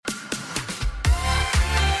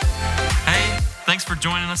Thanks for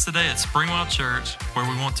joining us today at Springwell Church, where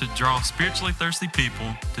we want to draw spiritually thirsty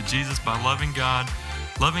people to Jesus by loving God,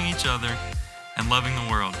 loving each other, and loving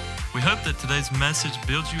the world. We hope that today's message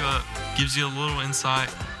builds you up, gives you a little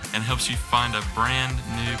insight, and helps you find a brand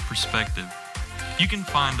new perspective. You can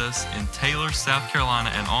find us in Taylor, South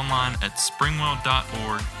Carolina, and online at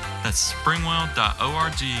springwell.org. That's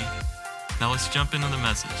springwell.org. Now let's jump into the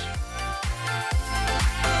message.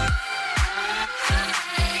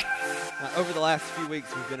 Over the last few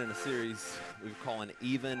weeks, we've been in a series we're calling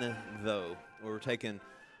Even Though, where we're taking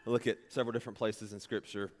a look at several different places in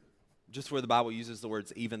Scripture, just where the Bible uses the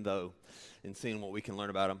words even though, and seeing what we can learn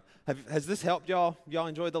about them. Has this helped y'all? Y'all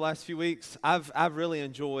enjoyed the last few weeks? I've really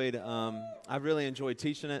enjoyed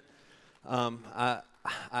teaching it. I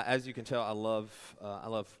as you can tell, I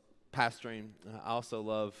love pastoring. I also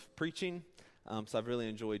love preaching. So I've really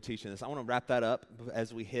enjoyed teaching this. I want to wrap that up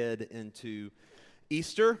as we head into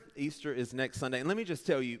Easter. Easter is next Sunday. And let me just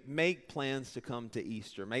tell you, make plans to come to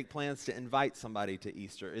Easter. Make plans to invite somebody to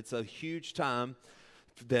Easter. It's a huge time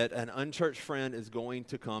that an unchurched friend is going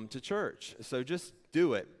to come to church. So just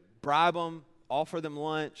do it. Bribe them, offer them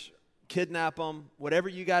lunch, kidnap them, whatever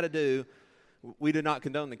you got to do. We do not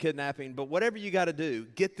condone the kidnapping, but whatever you got to do,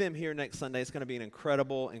 get them here next Sunday. It's going to be an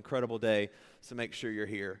incredible, incredible day, so make sure you're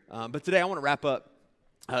here. But today I want to wrap up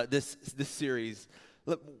this series.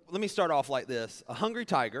 Let me start off like this. A hungry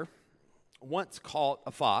tiger once caught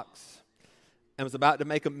a fox and was about to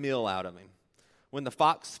make a meal out of him. When the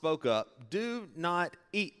fox spoke up, "Do not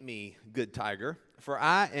eat me, good tiger, for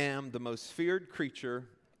I am the most feared creature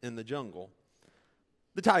in the jungle."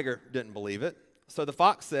 The tiger didn't believe it, so the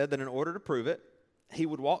fox said that in order to prove it, he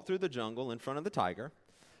would walk through the jungle in front of the tiger,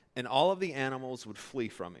 and all of the animals would flee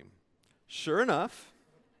from him. Sure enough,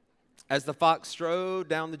 as the fox strode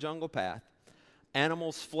down the jungle path,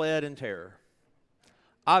 animals fled in terror.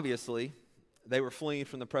 Obviously, they were fleeing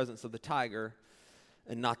from the presence of the tiger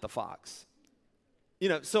and not the fox. You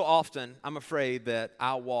know, so often I'm afraid that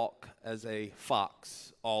I walk as a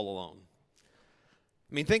fox all alone.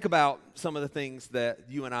 I mean, think about some of the things that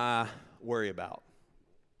you and I worry about.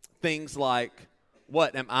 Things like,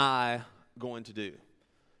 what am I going to do?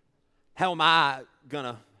 How am I going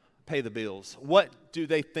to pay the bills? What do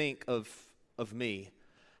they think of me?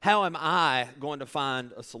 How am I going to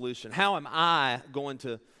find a solution? How am I going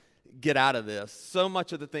to get out of this? So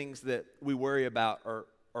much of the things that we worry about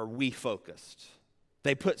are we-focused.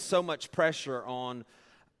 They put so much pressure on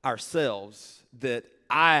ourselves that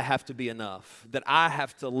I have to be enough, that I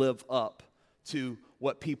have to live up to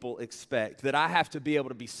what people expect, that I have to be able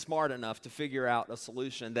to be smart enough to figure out a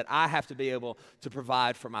solution, that I have to be able to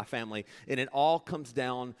provide for my family, and it all comes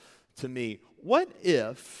down to me. What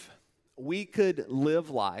if we could live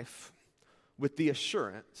life with the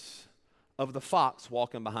assurance of the fox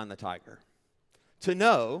walking behind the tiger? To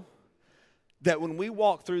know that when we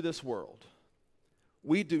walk through this world,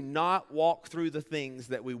 we do not walk through the things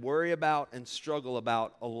that we worry about and struggle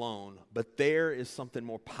about alone, but there is something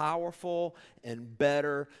more powerful and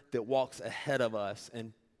better that walks ahead of us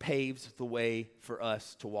and paves the way for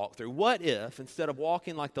us to walk through. What if, instead of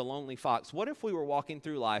walking like the lonely fox, what if we were walking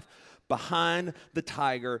through life behind the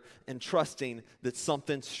tiger and trusting that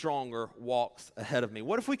something stronger walks ahead of me?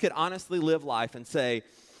 What if we could honestly live life and say,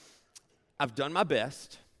 I've done my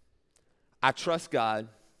best, I trust God,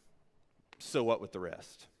 so what with the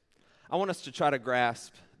rest? I want us to try to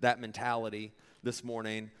grasp that mentality this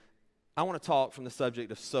morning. I want to talk from the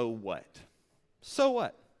subject of so what? So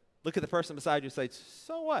what? Look at the person beside you and say,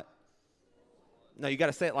 so what? No, you got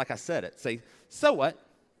to say it like I said it. Say, so what?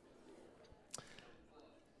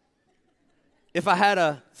 If I had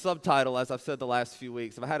a subtitle, as I've said the last few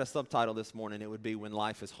weeks, if I had a subtitle this morning, it would be When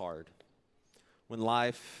Life is Hard. When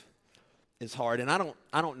life is hard. And I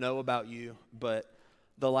don't know about you, but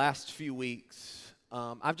the last few weeks,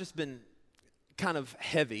 I've just been kind of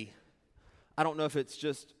heavy. I don't know if it's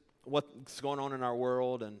just what's going on in our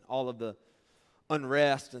world and all of the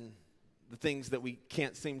unrest and the things that we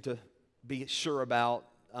can't seem to be sure about.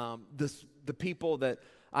 The people that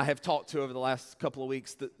I have talked to over the last couple of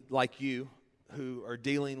weeks, like you, who are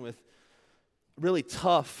dealing with really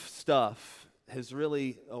tough stuff, has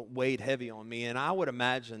really weighed heavy on me. And I would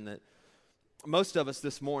imagine that most of us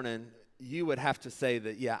this morning, you would have to say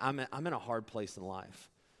that, yeah, I'm in a hard place in life.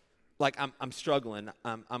 Like I'm struggling,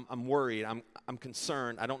 I'm worried, I'm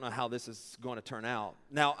concerned. I don't know how this is going to turn out.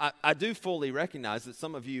 Now, I do fully recognize that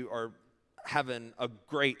some of you are having a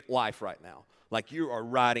great life right now. Like you are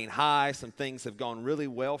riding high, some things have gone really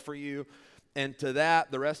well for you. And to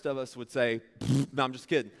that, the rest of us would say, no, I'm just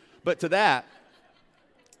kidding. But to that,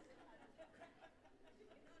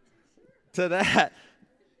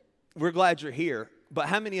 we're glad you're here. But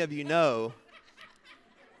how many of you know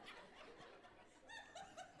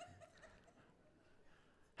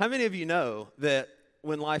that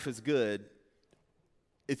when life is good,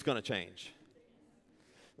 it's going to change?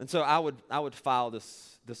 And so I would file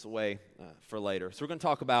this away for later. So we're going to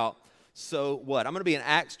talk about so what. I'm going to be in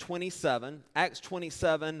Acts 27. Acts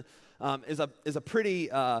 27 is a pretty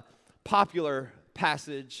popular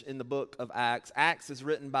passage in the book of Acts. Acts is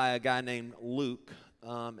written by a guy named Luke,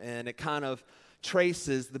 and it kind of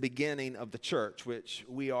traces the beginning of the church, which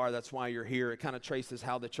we are. That's why you're here. It kind of traces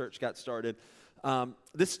how the church got started.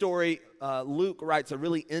 This story, Luke writes a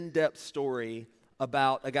really in-depth story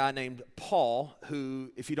about a guy named Paul,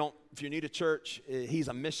 who, if you're new to church, he's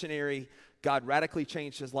a missionary. God radically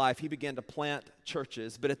changed his life. He began to plant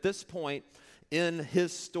churches. But at this point in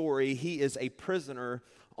his story, he is a prisoner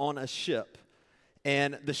on a ship.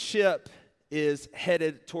 And the ship is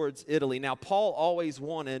headed towards Italy. Now, Paul always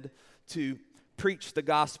wanted to preach the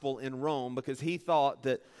gospel in Rome because he thought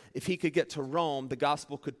that if he could get to Rome, the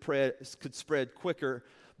gospel could spread quicker.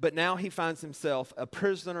 But now he finds himself a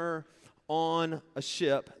prisoner on a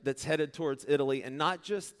ship that's headed towards Italy. And not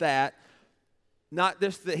just that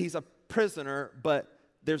he's a prisoner, but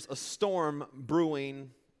there's a storm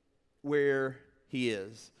brewing where he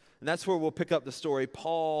is. And that's where we'll pick up the story.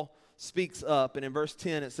 Paul speaks up, and in verse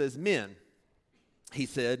 10 it says, "Men," he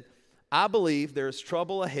said, "I believe there is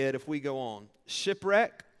trouble ahead if we go on.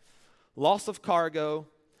 Shipwreck, loss of cargo,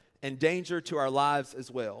 and danger to our lives as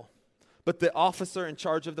well." But the officer in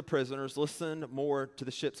charge of the prisoners listened more to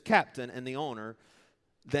the ship's captain and the owner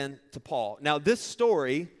than to Paul. Now, this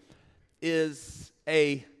story is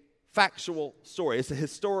a factual story. It's a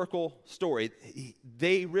historical story.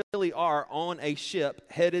 They really are on a ship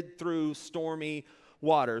headed through stormy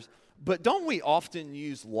waters. But don't we often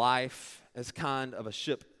use life as kind of a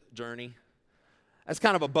ship journey? As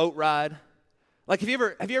kind of a boat ride? Like, have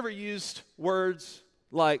you ever used words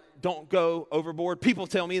like, don't go overboard? People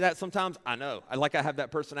tell me that sometimes. I know. I have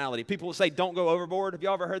that personality. People will say, don't go overboard. Have you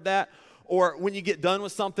ever heard that? Or when you get done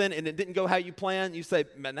with something and it didn't go how you planned, you say,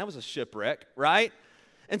 man, that was a shipwreck, right?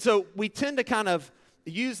 And so we tend to kind of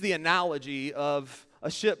use the analogy of a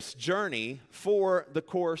ship's journey for the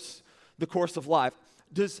course of life.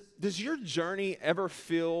 Does your journey ever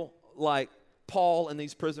feel like Paul and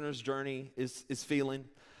these prisoners' journey is feeling?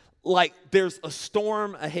 Like there's a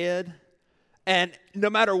storm ahead, and no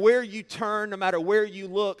matter where you turn, no matter where you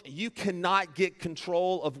look, you cannot get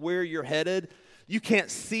control of where you're headed. You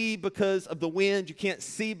can't see because of the wind. You can't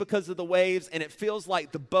see because of the waves, and it feels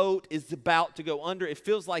like the boat is about to go under. It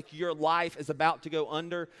feels like your life is about to go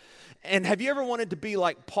under. And have you ever wanted to be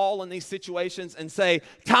like Paul in these situations and say,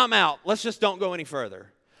 time out, let's just don't go any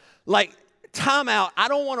further? Like, time out, I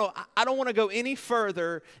don't want to go any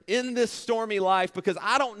further in this stormy life because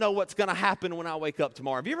I don't know what's going to happen when I wake up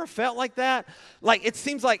tomorrow. Have you ever felt like that? Like, it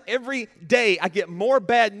seems like every day I get more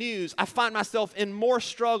bad news. I find myself in more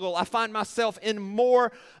struggle. I find myself in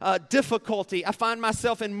more difficulty. I find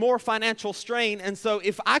myself in more financial strain. And so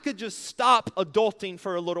if I could just stop adulting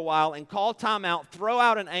for a little while and call time out, throw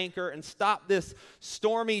out an anchor and stop this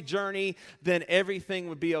stormy journey, then everything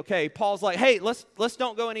would be okay. Paul's like, hey, let's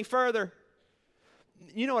don't go any further.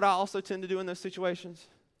 You know what I also tend to do in those situations?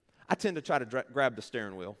 I tend to try to grab the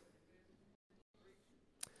steering wheel.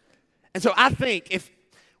 And so I think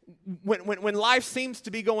when life seems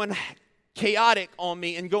to be going chaotic on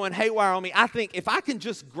me and going haywire on me, I think if I can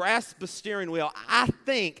just grasp the steering wheel, I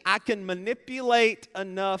think I can manipulate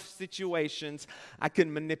enough situations, I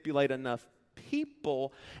can manipulate enough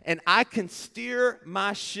people, and I can steer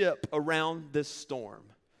my ship around this storm.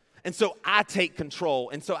 And so I take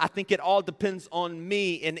control. And so I think it all depends on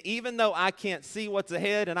me. And even though I can't see what's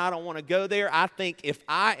ahead and I don't want to go there, I think if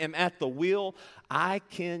I am at the wheel, I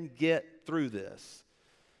can get through this.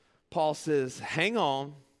 Paul says, hang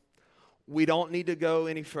on. We don't need to go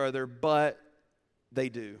any further, but they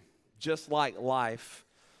do. Just like life,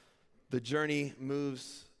 the journey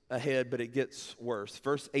moves ahead, but it gets worse.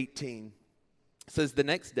 Verse 18 says, the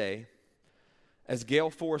next day, as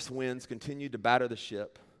gale force winds continued to batter the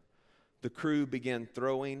ship, the crew began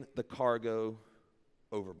throwing the cargo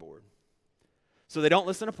overboard. So they don't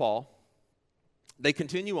listen to Paul. They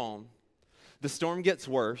continue on. The storm gets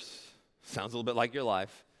worse. Sounds a little bit like your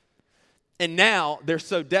life. And now they're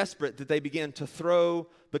so desperate that they begin to throw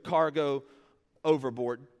the cargo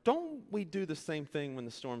overboard. Don't we do the same thing when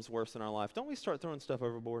the storm's worse in our life? Don't we start throwing stuff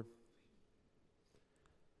overboard?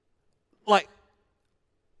 Like,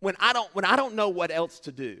 when I don't know what else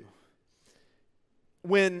to do,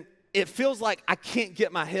 when it feels like I can't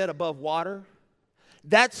get my head above water,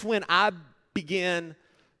 that's when I begin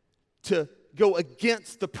to go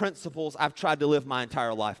against the principles I've tried to live my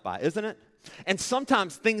entire life by, isn't it? And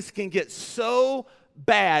sometimes things can get so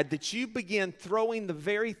bad that you begin throwing the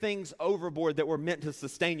very things overboard that were meant to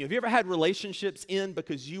sustain you. Have you ever had relationships end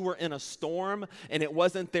because you were in a storm and it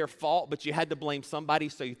wasn't their fault, but you had to blame somebody,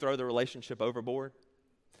 so you throw the relationship overboard?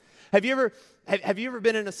 Have you ever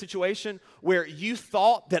been in a situation where you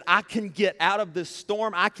thought that I can get out of this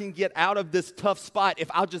storm, I can get out of this tough spot if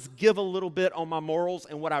I'll just give a little bit on my morals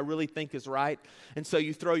and what I really think is right, and so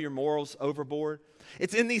you throw your morals overboard?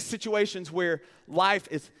 It's in these situations where life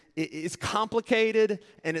is complicated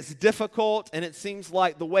and it's difficult and it seems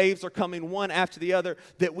like the waves are coming one after the other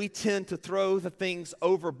that we tend to throw the things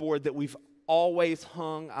overboard that we've always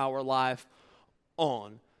hung our life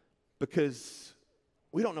on because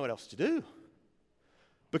we don't know what else to do,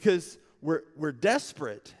 because we're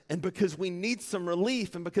desperate, and because we need some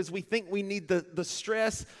relief, and because we think we need the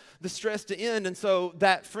stress to end. And so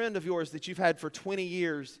that friend of yours that you've had for 20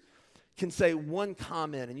 years can say one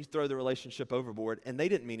comment and you throw the relationship overboard, and they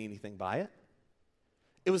didn't mean anything by it.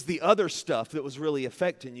 It was the other stuff that was really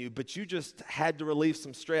affecting you, but you just had to relieve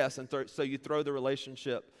some stress, and so you throw the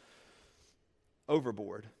relationship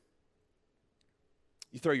overboard.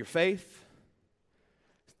 You throw your faith.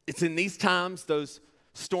 It's in these times, those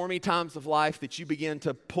stormy times of life, that you begin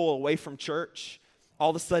to pull away from church. All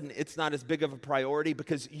of a sudden, it's not as big of a priority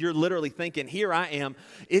because you're literally thinking, here I am.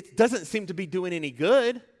 It doesn't seem to be doing any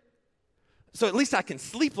good, so at least I can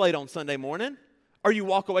sleep late on Sunday morning. Or you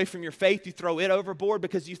walk away from your faith, you throw it overboard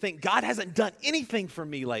because you think God hasn't done anything for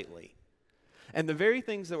me lately. And the very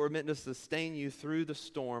things that were meant to sustain you through the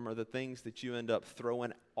storm are the things that you end up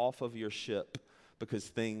throwing off of your ship because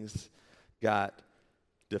things got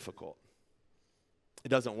difficult. It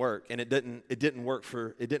doesn't work, and it didn't work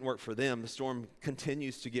for them. The storm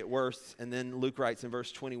continues to get worse, and then Luke writes in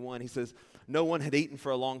verse 21, he says, no one had eaten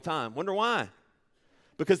for a long time. Wonder why?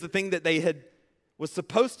 Because the thing that was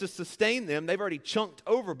supposed to sustain them, they've already chunked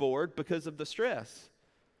overboard because of the stress.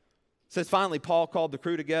 It says finally Paul called the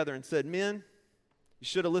crew together and said, men, you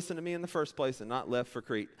should have listened to me in the first place and not left for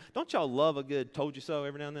Crete. Don't y'all love a good told you so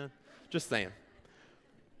every now and then? Just saying.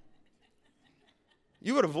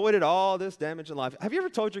 You would have avoided all this damage in life. Have you ever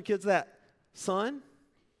told your kids that? Son,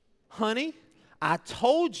 honey, I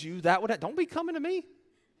told you that would happen. Don't be coming to me.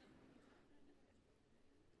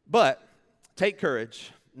 But take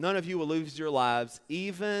courage. None of you will lose your lives,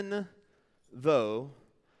 even though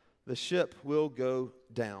the ship will go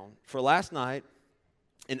down. For last night,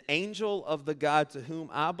 an angel of the God to whom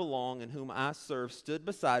I belong and whom I serve stood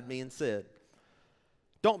beside me and said,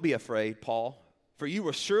 don't be afraid, Paul, for you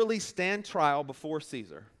will surely stand trial before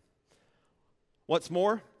Caesar. What's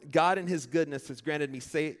more, God in his goodness has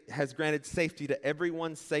granted safety to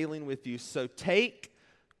everyone sailing with you. So take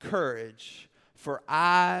courage, for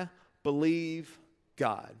I believe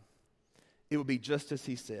God. It will be just as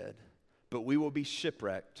he said, but we will be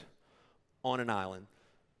shipwrecked on an island.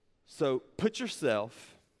 So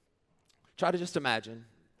try to just imagine,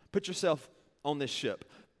 put yourself on this ship.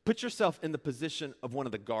 Put yourself in the position of one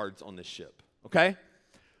of the guards on this ship. Okay?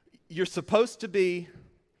 You're supposed to be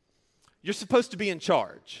in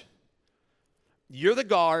charge. You're the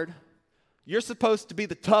guard. You're supposed to be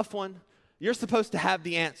the tough one. You're supposed to have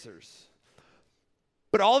the answers.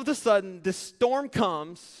 But all of a sudden, this storm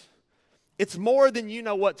comes. It's more than you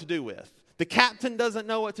know what to do with. The captain doesn't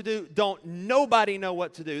know what to do. Nobody know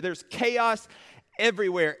what to do. There's chaos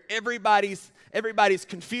everywhere. Everybody's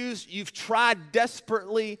confused. You've tried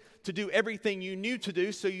desperately to do everything you knew to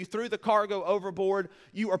do, so you threw the cargo overboard.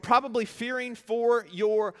 You are probably fearing for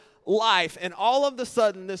your life. And all of a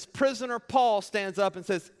sudden, this prisoner, Paul, stands up and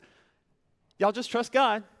says, y'all just trust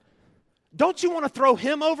God. Don't you want to throw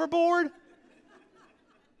him overboard?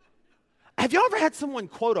 Have y'all ever had someone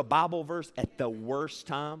quote a Bible verse at the worst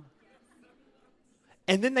time?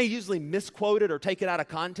 And then they usually misquote it or take it out of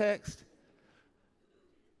context?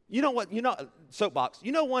 You know what? Soapbox.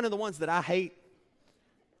 You know one of the ones that I hate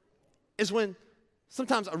is when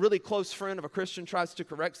sometimes a really close friend of a Christian tries to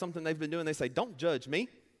correct something they've been doing. They say, don't judge me.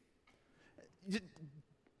 Do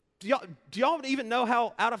y'all even know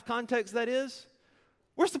how out of context that is?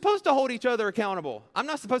 We're supposed to hold each other accountable. I'm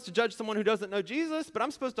not supposed to judge someone who doesn't know Jesus, but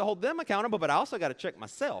I'm supposed to hold them accountable, but I also got to check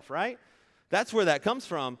myself, right? That's where that comes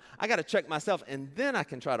from. I got to check myself, and then I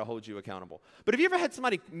can try to hold you accountable. But have you ever had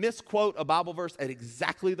somebody misquote a Bible verse at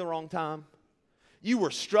exactly the wrong time? You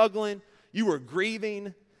were struggling, you were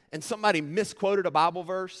grieving, and somebody misquoted a Bible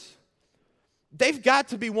verse? They've got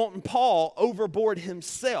to be wanting Paul overboard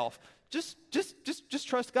himself. Just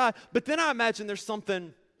trust God. But then I imagine there's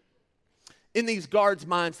something in these guards'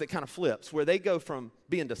 minds that kind of flips, where they go from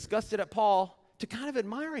being disgusted at Paul to kind of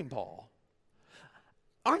admiring Paul.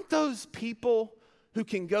 Aren't those people who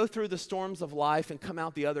can go through the storms of life and come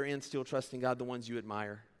out the other end still trusting God the ones you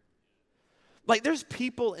admire? Like, there's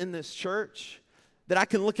people in this church that I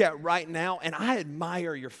can look at right now, and I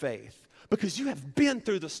admire your faith because you have been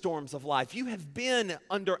through the storms of life. You have been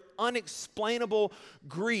under unexplainable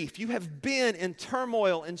grief. You have been in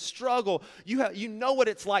turmoil and struggle. You know what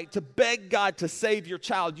it's like to beg God to save your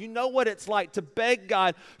child. You know what it's like to beg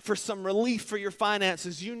God for some relief for your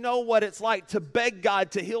finances. You know what it's like to beg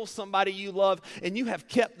God to heal somebody you love, and you have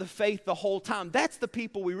kept the faith the whole time. That's the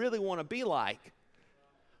people we really want to be like.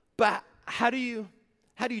 But how do you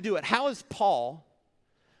do it? How is Paul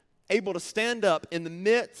able to stand up in the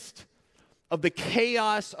midst of the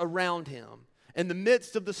chaos around him, in the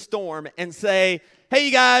midst of the storm, and say, hey,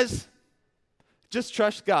 you guys, just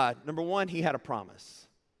trust God? Number one, he had a promise.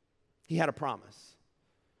 He had a promise.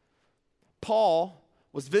 Paul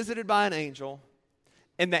was visited by an angel,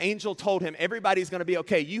 and the angel told him, everybody's going to be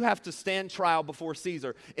okay. You have to stand trial before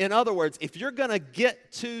Caesar. In other words, if you're going to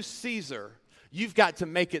get to Caesar, you've got to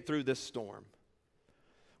make it through this storm.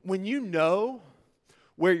 When you know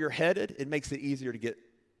where you're headed, it makes it easier to get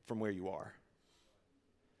from where you are.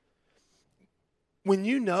 When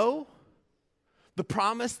you know the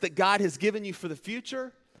promise that God has given you for the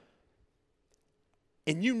future,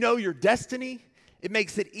 and you know your destiny, it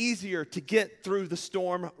makes it easier to get through the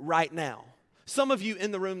storm right now. Some of you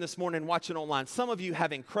in the room this morning watching online, some of you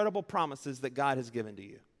have incredible promises that God has given to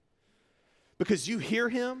you. Because you hear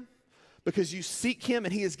him, because you seek him,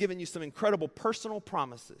 and he has given you some incredible personal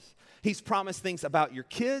promises. He's promised things about your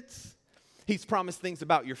kids. He's promised things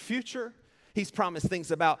about your future. He's promised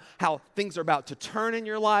things about how things are about to turn in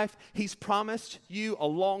your life. He's promised you a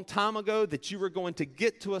long time ago that you were going to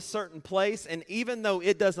get to a certain place. And even though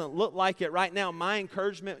it doesn't look like it right now, my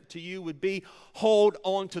encouragement to you would be hold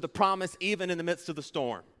on to the promise even in the midst of the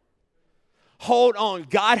storm. Hold on.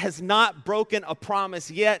 God has not broken a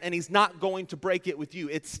promise yet, and he's not going to break it with you.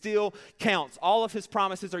 It still counts. All of his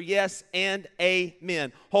promises are yes and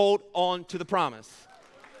amen. Hold on to the promise.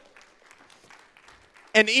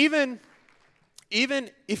 And even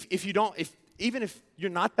if you're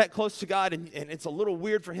not that close to God and it's a little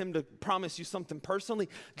weird for him to promise you something personally,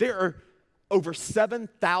 there are over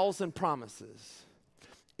 7,000 promises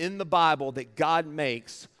in the Bible that God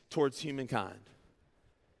makes towards humankind.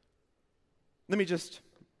 Let me just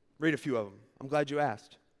read a few of them. I'm glad you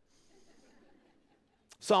asked.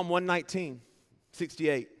 Psalm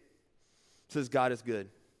 119:68 says God is good.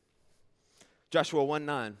 Joshua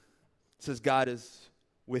 1:9 says God is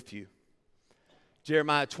with you.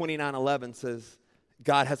 Jeremiah 29:11 says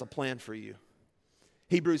God has a plan for you.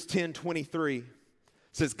 Hebrews 10:23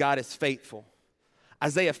 says God is faithful.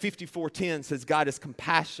 Isaiah 54:10 says God is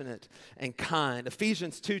compassionate and kind.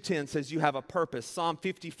 Ephesians 2:10 says you have a purpose. Psalm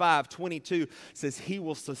 55:22 says he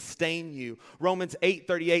will sustain you. Romans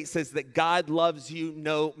 8:38 says that God loves you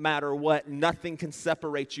no matter what. Nothing can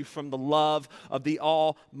separate you from the love of the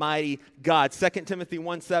Almighty God. 2 Timothy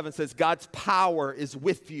 1:7 says God's power is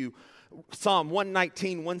with you. Psalm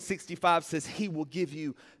 119:165 says he will give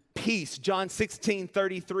you peace. John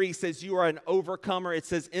 16:33 says you are an overcomer. It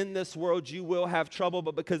says in this world you will have trouble,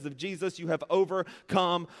 but because of Jesus you have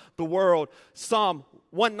overcome the world. Psalm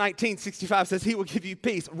 119:65 says he will give you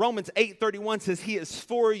peace. Romans 8:31 says he is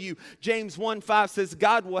for you. James 1:5 says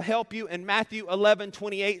God will help you. And Matthew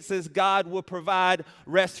 11:28 says God will provide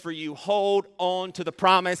rest for you. Hold on to the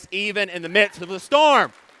promise even in the midst of the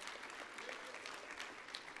storm.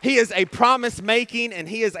 He is a promise-making and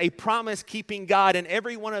he is a promise-keeping God, and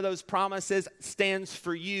every one of those promises stands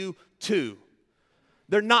for you too.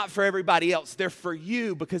 They're not for everybody else. They're for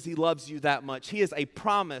you because he loves you that much. He is a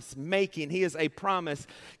promise-making. He is a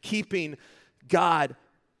promise-keeping God.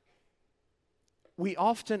 We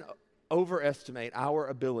often overestimate our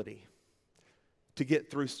ability to get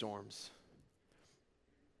through storms,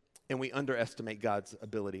 and we underestimate God's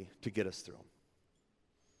ability to get us through them.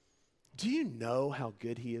 Do you know how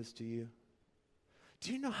good he is to you?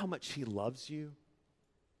 Do you know how much he loves you?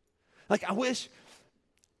 Like, I wish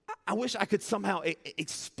I could somehow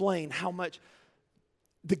explain how much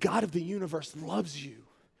the God of the universe loves you.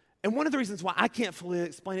 And one of the reasons why I can't fully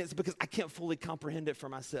explain it is because I can't fully comprehend it for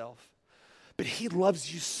myself. But he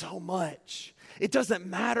loves you so much. It doesn't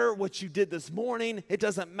matter what you did this morning. It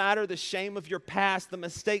doesn't matter the shame of your past, the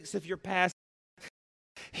mistakes of your past.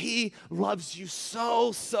 He loves you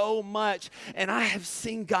so, so much. And I have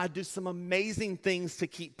seen God do some amazing things to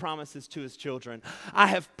keep promises to his children. I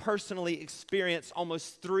have personally experienced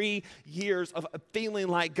almost 3 years of feeling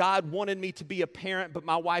like God wanted me to be a parent, but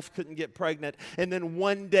my wife couldn't get pregnant. And then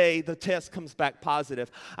one day the test comes back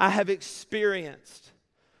positive. I have experienced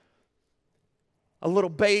a little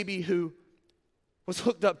baby who was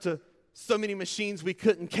hooked up to so many machines we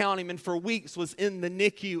couldn't count him, and for weeks was in the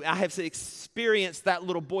NICU. I have experienced that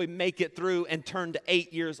little boy make it through and turn to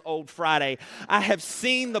 8 years old Friday. I have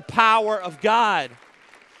seen the power of God.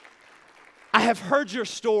 I have heard your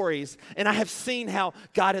stories, and I have seen how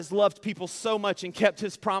God has loved people so much and kept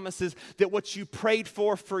his promises that what you prayed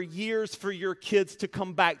for years for your kids to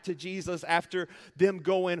come back to Jesus after them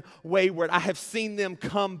going wayward. I have seen them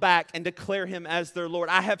come back and declare him as their Lord.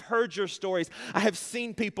 I have heard your stories. I have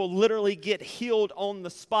seen people literally get healed on the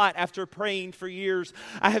spot after praying for years.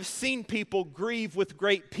 I have seen people grieve with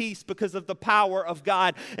great peace because of the power of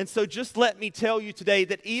God. And so just let me tell you today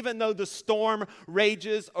that even though the storm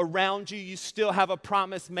rages around you, you still have a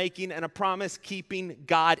promise-making and a promise-keeping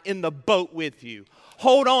God in the boat with you.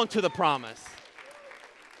 Hold on to the promise.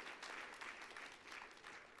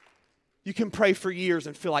 You can pray for years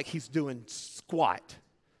and feel like he's doing squat,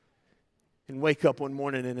 and wake up one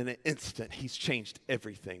morning and in an instant, he's changed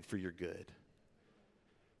everything for your good.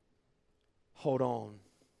 Hold on.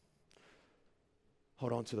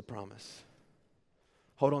 Hold on to the promise.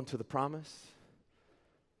 Hold on to the promise.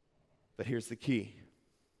 But here's the key.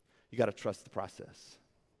 You got to trust the process.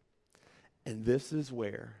 And this is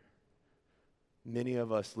where many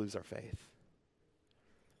of us lose our faith.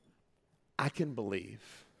 I can believe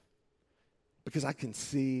because I can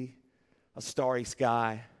see a starry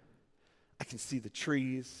sky. I can see the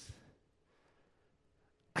trees.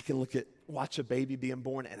 I can watch a baby being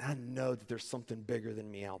born, and I know that there's something bigger than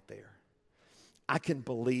me out there. I can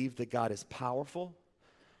believe that God is powerful,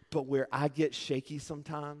 but where I get shaky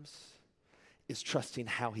sometimes is trusting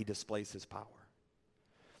how he displays his power.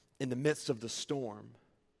 In the midst of the storm,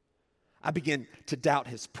 I begin to doubt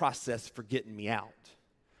his process for getting me out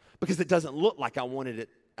because it doesn't look like I wanted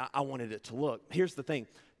it to look. Here's the thing.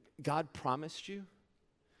 God promised you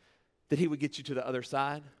that he would get you to the other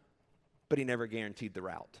side, but he never guaranteed the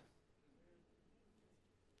route.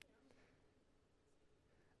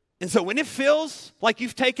 And so when it feels like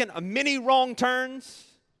you've taken a many wrong turns,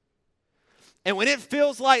 and when it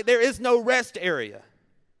feels like there is no rest area,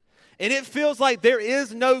 and it feels like there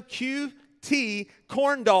is no QT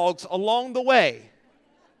corn dogs along the way,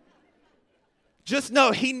 just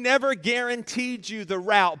know he never guaranteed you the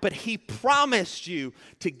route, but he promised you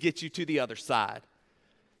to get you to the other side.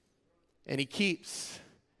 And he keeps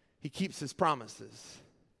his promises.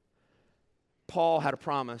 Paul had a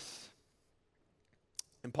promise,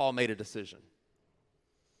 and Paul made a decision.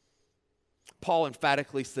 Paul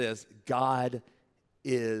emphatically says, God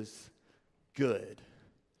is good,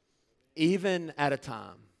 even at a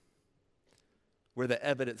time where the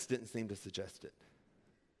evidence didn't seem to suggest it.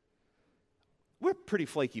 We're pretty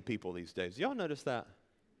flaky people these days. Y'all notice that?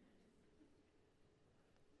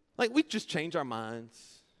 Like, we just change our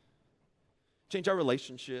minds, change our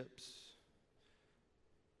relationships,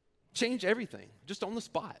 change everything, just on the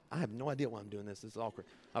spot. I have no idea why I'm doing this. This is awkward.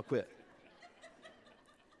 I'll quit.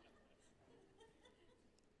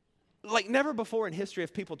 Like, never before in history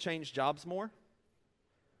have people changed jobs more.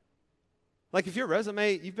 Like, if your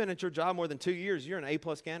resume, you've been at your job more than 2 years, you're an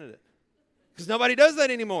A-plus candidate. Because nobody does that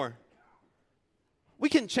anymore. We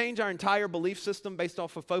can change our entire belief system based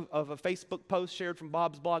off of a Facebook post shared from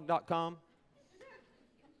bobsblog.com.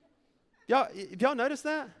 Y'all notice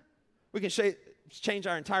that? We can change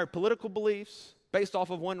our entire political beliefs based off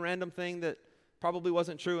of one random thing that probably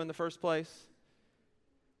wasn't true in the first place.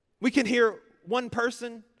 We can hear one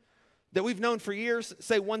person that we've known for years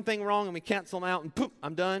say one thing wrong and we cancel them out and poof,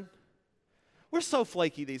 I'm done. We're so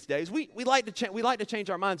flaky these days. We like to change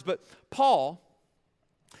our minds, but Paul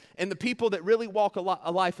and the people that really walk a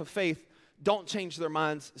life of faith don't change their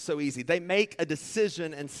minds so easy. They make a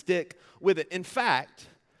decision and stick with it. In fact,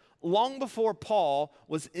 long before Paul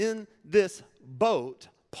was in this boat,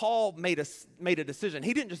 Paul made a decision.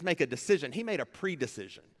 He didn't just make a decision, he made a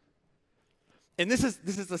pre-decision. And this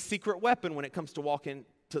is a secret weapon when it comes to walking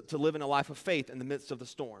to living a life of faith in the midst of the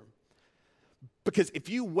storm. Because if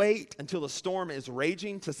you wait until the storm is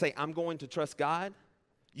raging to say, I'm going to trust God,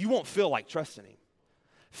 you won't feel like trusting him.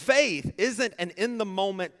 Faith isn't an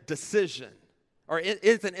in-the-moment decision, or it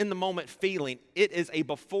isn't in-the-moment feeling. It is a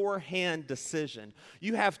beforehand decision.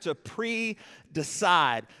 You have to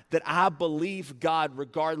pre-decide that I believe God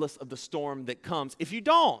regardless of the storm that comes. If you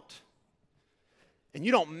don't, and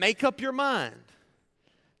you don't make up your mind,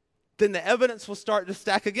 then the evidence will start to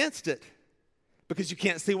stack against it because you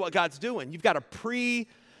can't see what God's doing. You've got to pre-decide.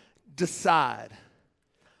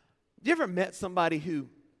 You ever met somebody who,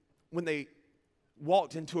 when they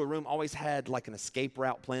walked into a room, always had like an escape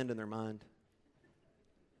route planned in their mind?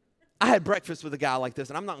 I had breakfast with a guy like this,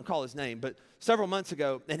 and I'm not going to call his name, but several months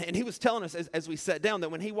ago, and he was telling us as we sat down that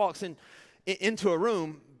when he walks into a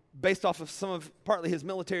room, based off of partly his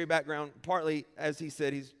military background, partly, as he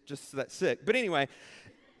said, he's just that sick. But anyway,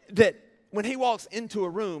 that when he walks into a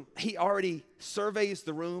room, he already surveys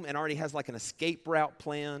the room and already has like an escape route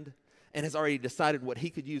planned and has already decided what he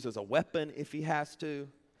could use as a weapon if he has to.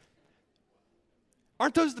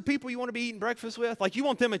 Aren't those the people you want to be eating breakfast with? Like, you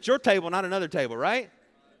want them at your table, not another table, right?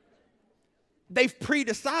 They've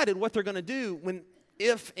pre-decided what they're going to do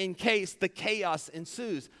if in case the chaos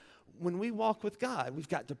ensues. When we walk with God, we've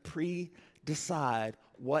got to pre-decide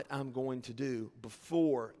what I'm going to do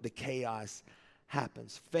before the chaos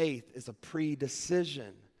happens. Faith is a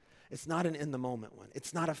pre-decision. It's not an in-the-moment one.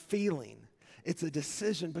 It's not a feeling. It's a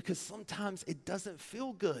decision, because sometimes it doesn't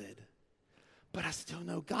feel good, but I still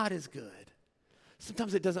know God is good.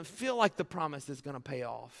 Sometimes it doesn't feel like the promise is going to pay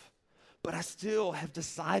off, but I still have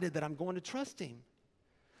decided that I'm going to trust Him.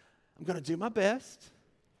 I'm going to do my best.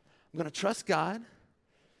 I'm going to trust God.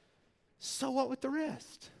 So what with the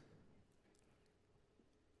rest?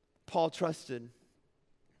 Paul trusted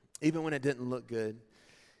even when it didn't look good.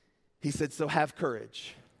 He said, so have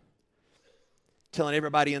courage. Telling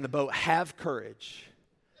everybody in the boat, have courage,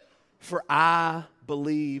 for I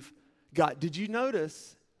believe God. Did you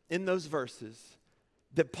notice in those verses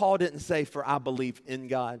that Paul didn't say, for I believe in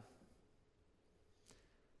God?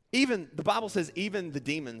 Even, the Bible says, even the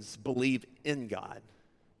demons believe in God.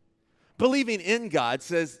 Believing in God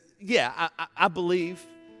says, yeah, I believe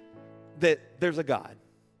that there's a God.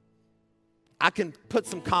 I can put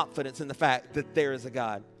some confidence in the fact that there is a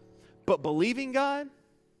God. But believing God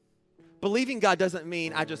doesn't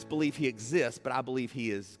mean I just believe He exists, but I believe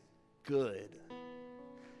He is good.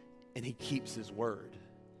 And He keeps His word.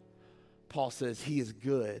 Paul says He is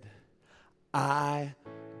good. I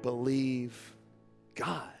believe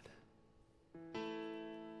God.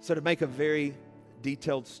 So to make a very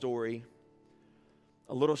detailed story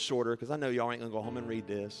a little shorter, because I know y'all ain't going to go home and read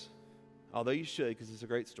this, although you should, because it's a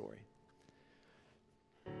great story.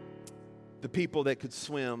 The people that could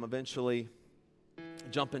swim eventually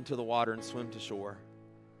jump into the water and swim to shore.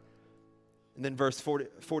 And then verse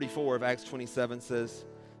 44 of Acts 27 says,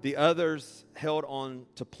 the others held on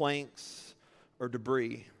to planks or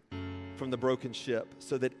debris from the broken ship,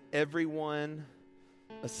 so that everyone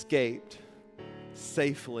escaped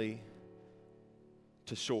safely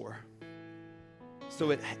to shore. So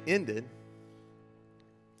it ended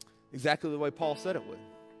exactly the way Paul said it would.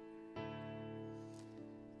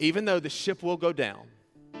 Even though the ship will go down,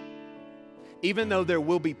 even though there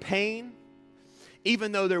will be pain,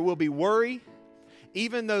 even though there will be worry,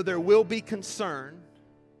 even though there will be concern,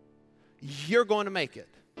 you're going to make it.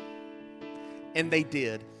 And they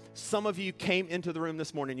did. Some of you came into the room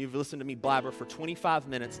this morning, you've listened to me blabber for 25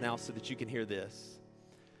 minutes now so that you can hear this.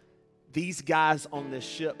 These guys on this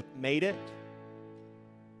ship made it.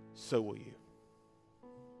 So will you.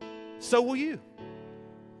 So will you.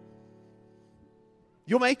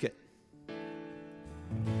 You'll make it.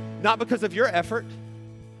 Not because of your effort,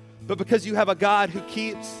 but because you have a God who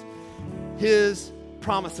keeps His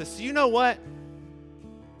promises. So you know what?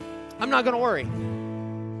 I'm not going to worry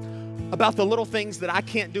about the little things that I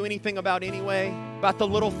can't do anything about anyway, about the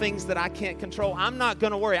little things that I can't control. I'm not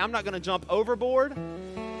going to worry. I'm not going to jump overboard.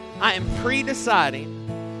 I am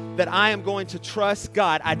pre-deciding that I am going to trust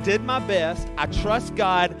God. I did my best. I trust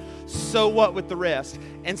God. So what with the rest?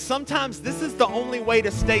 And sometimes this is the only way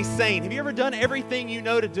to stay sane. Have you ever done everything you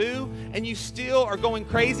know to do and you still are going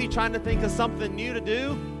crazy trying to think of something new to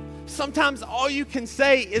do? Sometimes all you can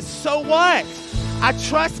say is, so what? I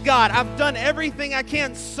trust God. I've done everything I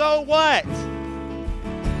can. So what?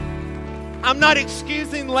 I'm not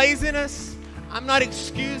excusing laziness. I'm not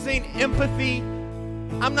excusing empathy.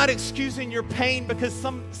 I'm not excusing your pain, because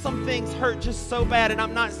some things hurt just so bad, and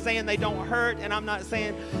I'm not saying they don't hurt, and I'm not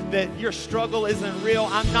saying that your struggle isn't real.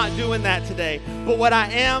 I'm not doing that today. But what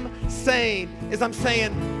I am saying is I'm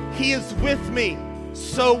saying He is with me.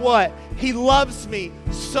 So what? He loves me.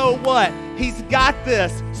 So what? He's got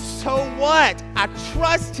this. So what? I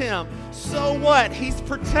trust Him. So what? He's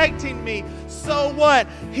protecting me. So what?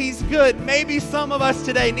 He's good. Maybe some of us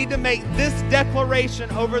today need to make this declaration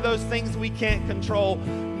over those things we can't control.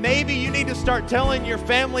 Maybe you need to start telling your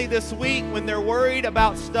family this week when they're worried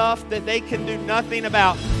about stuff that they can do nothing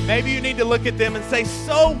about. Maybe you need to look at them and say,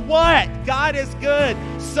 so what? God is good.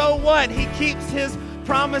 So what? He keeps His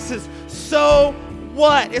promises. So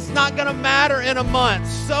what? It's not going to matter in a month.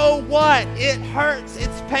 So what? It hurts.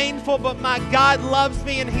 It's painful, but my God loves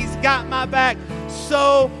me and He's got my back.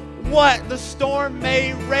 So what? The storm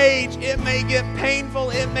may rage. It may get painful.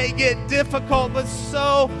 It may get difficult, but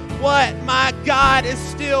so what? My God is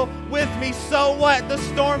still with me. So what? The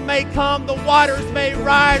storm may come, the waters may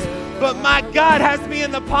rise, but my God has me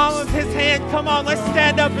in the palm of his hand. Come on, let's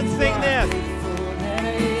stand up and sing this.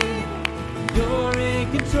 You're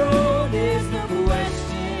in control, there's no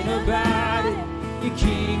question about it. You're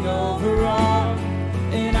king over all,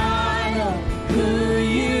 and I know who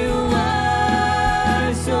you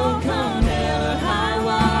are. So come hell or high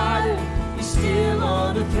water, you're still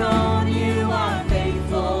on the throne. You are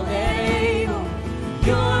faithful and able.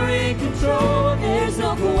 You're in control, there's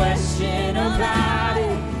no question about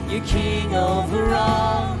it. You're king over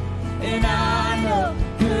all, and I know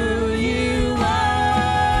who you are.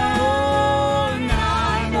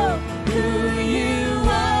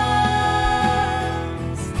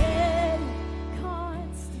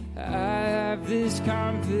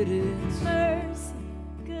 Confidence, mercy,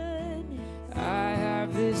 goodness. I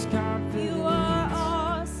have this confidence. You are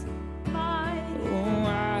awesome, mighty. Oh,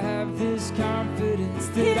 I have this confidence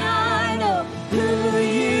that I know who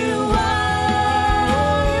you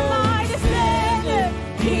are. You're my defender,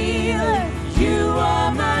 healer. You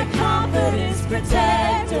are my confidence,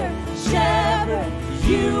 protector, shepherd.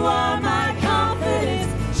 You are my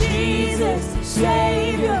confidence, Jesus,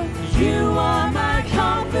 Savior. You are my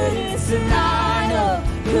confidence, and I know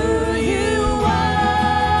who you are,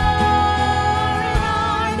 and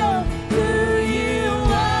I know who you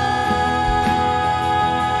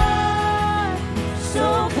are.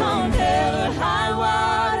 So come hell or high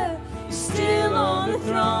water, you're still on the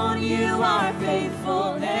throne. You are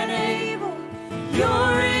faithful and able.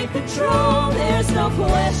 You're in control, there's no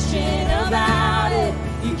question about it.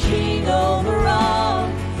 You're king over all,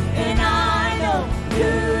 and I know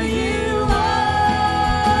who you are.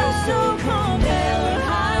 So come hell or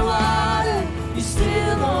high water, you're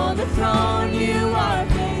still on the throne. You are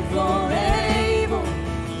faithful and able.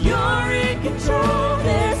 You're in control,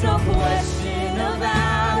 there's no question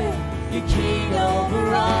about it. You're king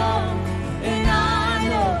over all, and I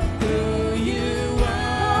know who you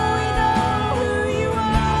are. We know who you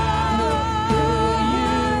are, who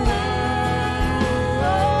you are.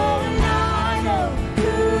 Oh, and I know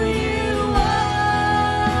who you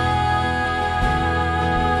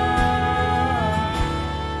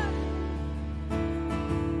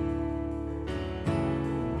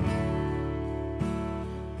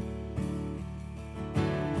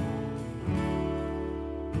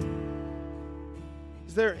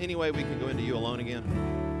Is there any way we can go into You Alone again?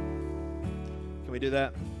 Can we do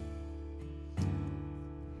that?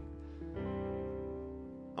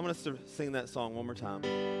 I want us to sing that song one more time.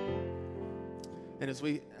 And as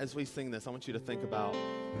we sing this, I want you to think about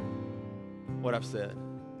what I've said.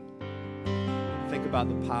 Think about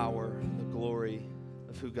the power, the glory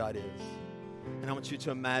of who God is. And I want you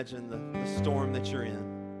to imagine the storm that you're in.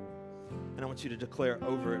 And I want you to declare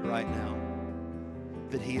over it right now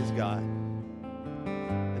that He is God.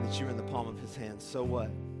 And that you're in the palm of His hand. So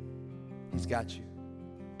what? He's got you.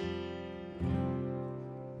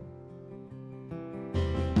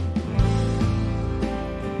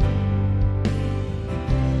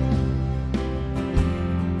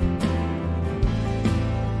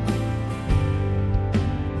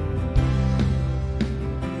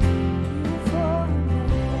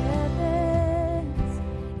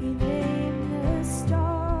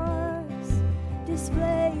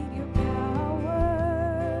 Displayed your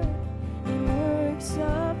power in works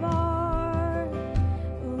of art.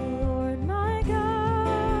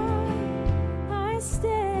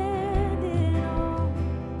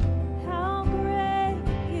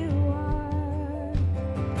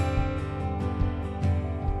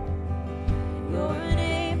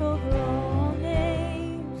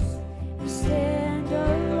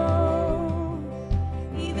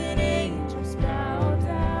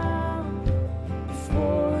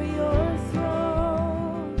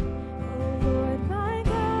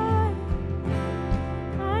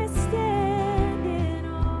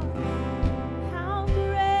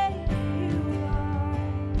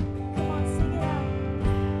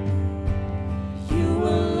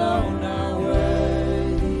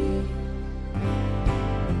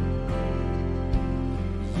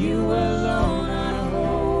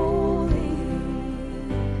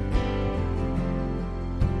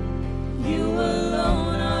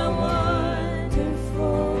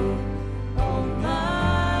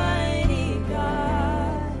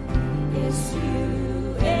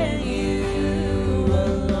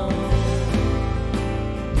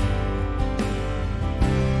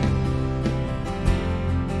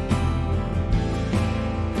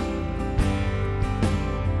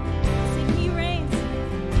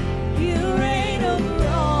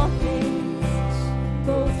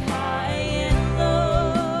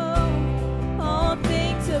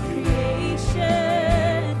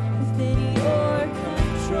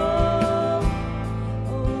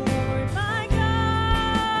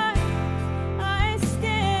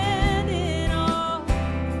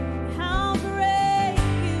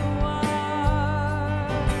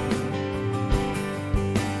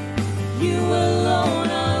 You alone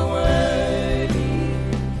are worthy.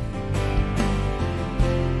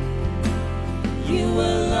 You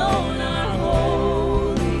alone are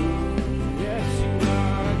holy. Yes, you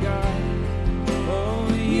are God.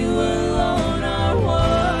 Oh, You alone are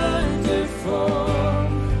wonderful.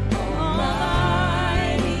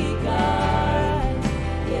 Almighty God.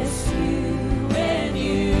 Yes, you and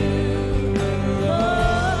you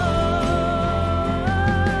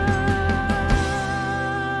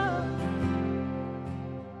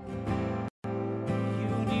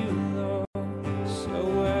you Lord, so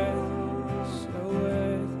worthy, so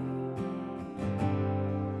worthy.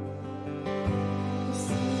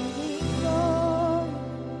 Singing glory,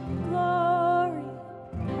 glory,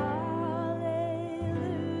 hallelujah.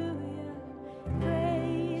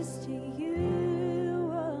 Praise to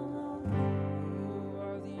you alone. You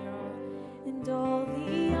are the honor. And all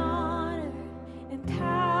the honor and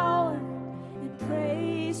power and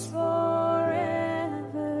praise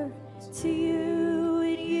forever to you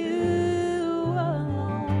and you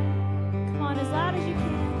alone. Come on, as loud as you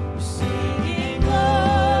can. Singing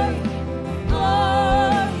glory,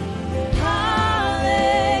 glory,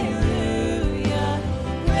 hallelujah.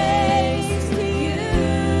 Praise to you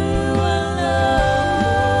alone.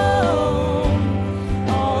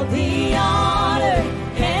 All the honor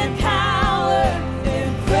and power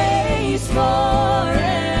and praise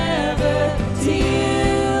forever to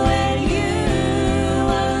you and you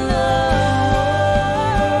alone.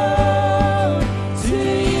 To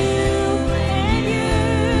you and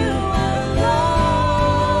you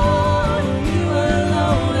alone. You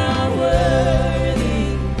alone are worthy.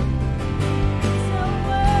 So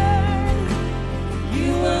worthy.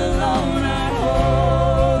 You alone are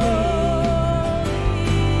holy.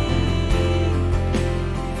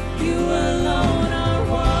 You alone are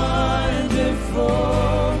wonderful,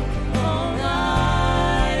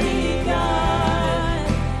 Almighty God.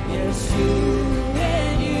 Yes, you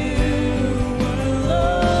and you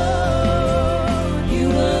alone. You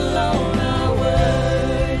alone are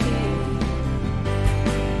worthy.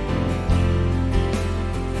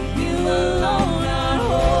 You alone are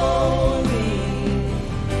holy.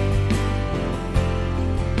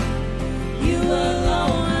 You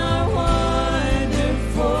alone are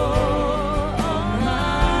wonderful,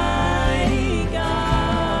 Almighty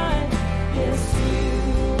God. Yes,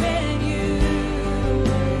 you and you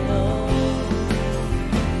alone.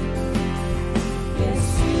 Yes,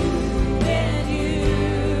 you and you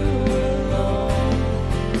alone.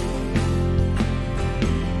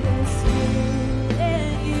 Yes, you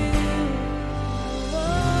and you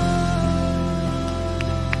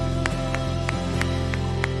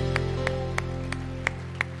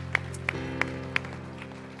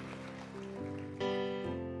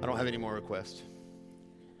I don't have any more requests.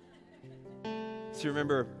 So you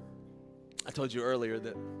remember, I told you earlier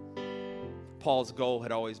that Paul's goal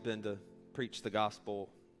had always been to preach the gospel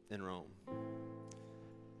in Rome.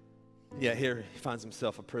 Yet here he finds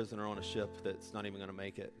himself a prisoner on a ship that's not even going to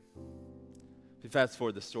make it. If you fast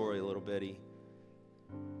forward the story a little bit,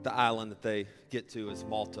 the island that they get to is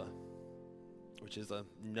Malta, which is a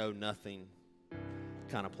know-nothing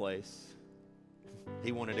kind of place.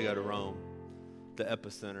 He wanted to go to Rome, the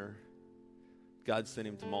epicenter. God sent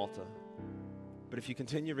him to Malta. But if you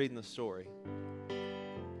continue reading the story,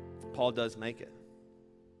 Paul does make it.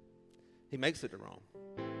 He makes it to Rome.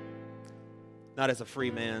 Not as a free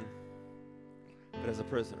man, but as a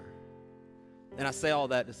prisoner. And I say all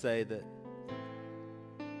that to say that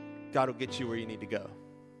God will get you where you need to go.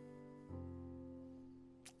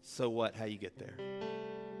 So what, how you get there?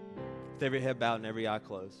 With every head bowed and every eye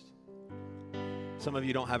closed. Some of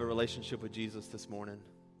you don't have a relationship with Jesus this morning.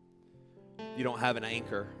 You don't have an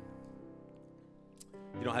anchor.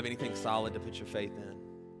 You don't have anything solid to put your faith in.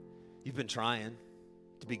 You've been trying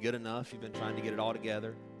to be good enough. You've been trying to get it all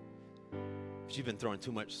together. But you've been throwing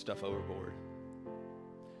too much stuff overboard.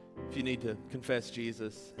 If you need to confess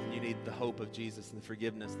Jesus and you need the hope of Jesus and the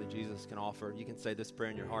forgiveness that Jesus can offer, you can say this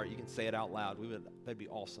prayer in your heart. You can say it out loud. That'd be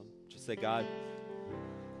awesome. Just say, God,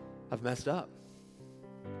 I've messed up.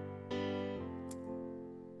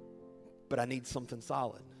 But I need something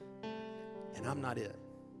solid. And I'm not it.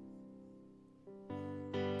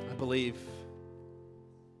 I believe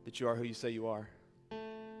that you are who you say you are.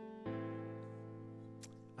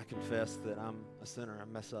 I confess that I'm a sinner. I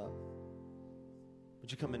mess up.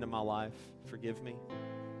 Would you come into my life? Forgive me.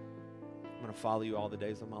 I'm going to follow you all the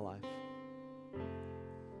days of my life.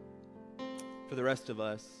 For the rest of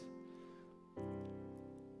us,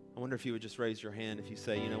 I wonder if you would just raise your hand if you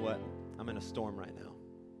say, you know what, I'm in a storm right now.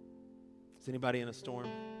 Is anybody in a storm?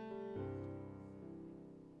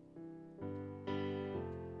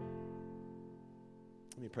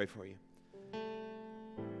 Let me pray for you.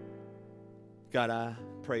 God, I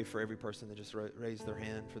pray for every person that just raised their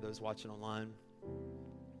hand, for those watching online.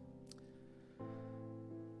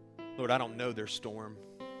 Lord, I don't know their storm.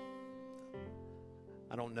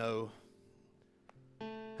 I don't know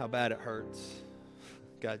how bad it hurts.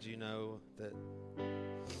 God, you know that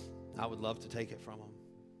I would love to take it from them.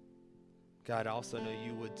 God, I also know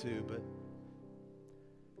you would too, but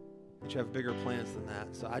you have bigger plans than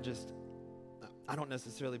that. So I don't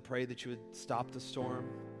necessarily pray that you would stop the storm.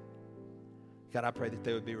 God, I pray that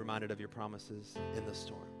they would be reminded of your promises in the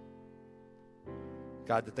storm.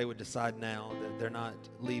 God, that they would decide now that they're not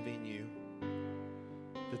leaving you,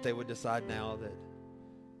 that they would decide now that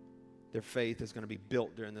their faith is going to be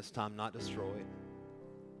built during this time, not destroyed.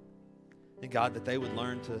 And God, that they would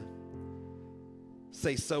learn to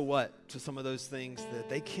say so what to some of those things that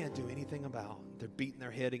they can't do anything about. They're beating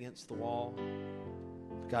their head against the wall.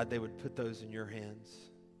 God, they would put those in your hands.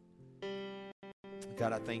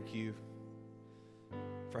 God, I thank you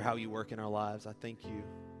for how you work in our lives. I thank you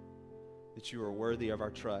that you are worthy of our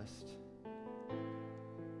trust.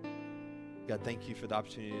 God, thank you for the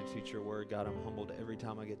opportunity to teach your word. God, I'm humbled every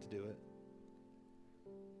time I get to do it.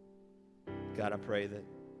 God, I pray that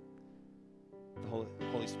the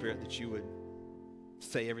Holy Spirit, that you would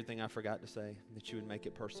say everything I forgot to say, that you would make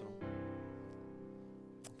it personal.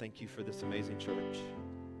 Thank you for this amazing church.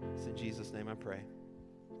 It's in Jesus' name I pray.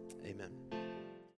 Amen.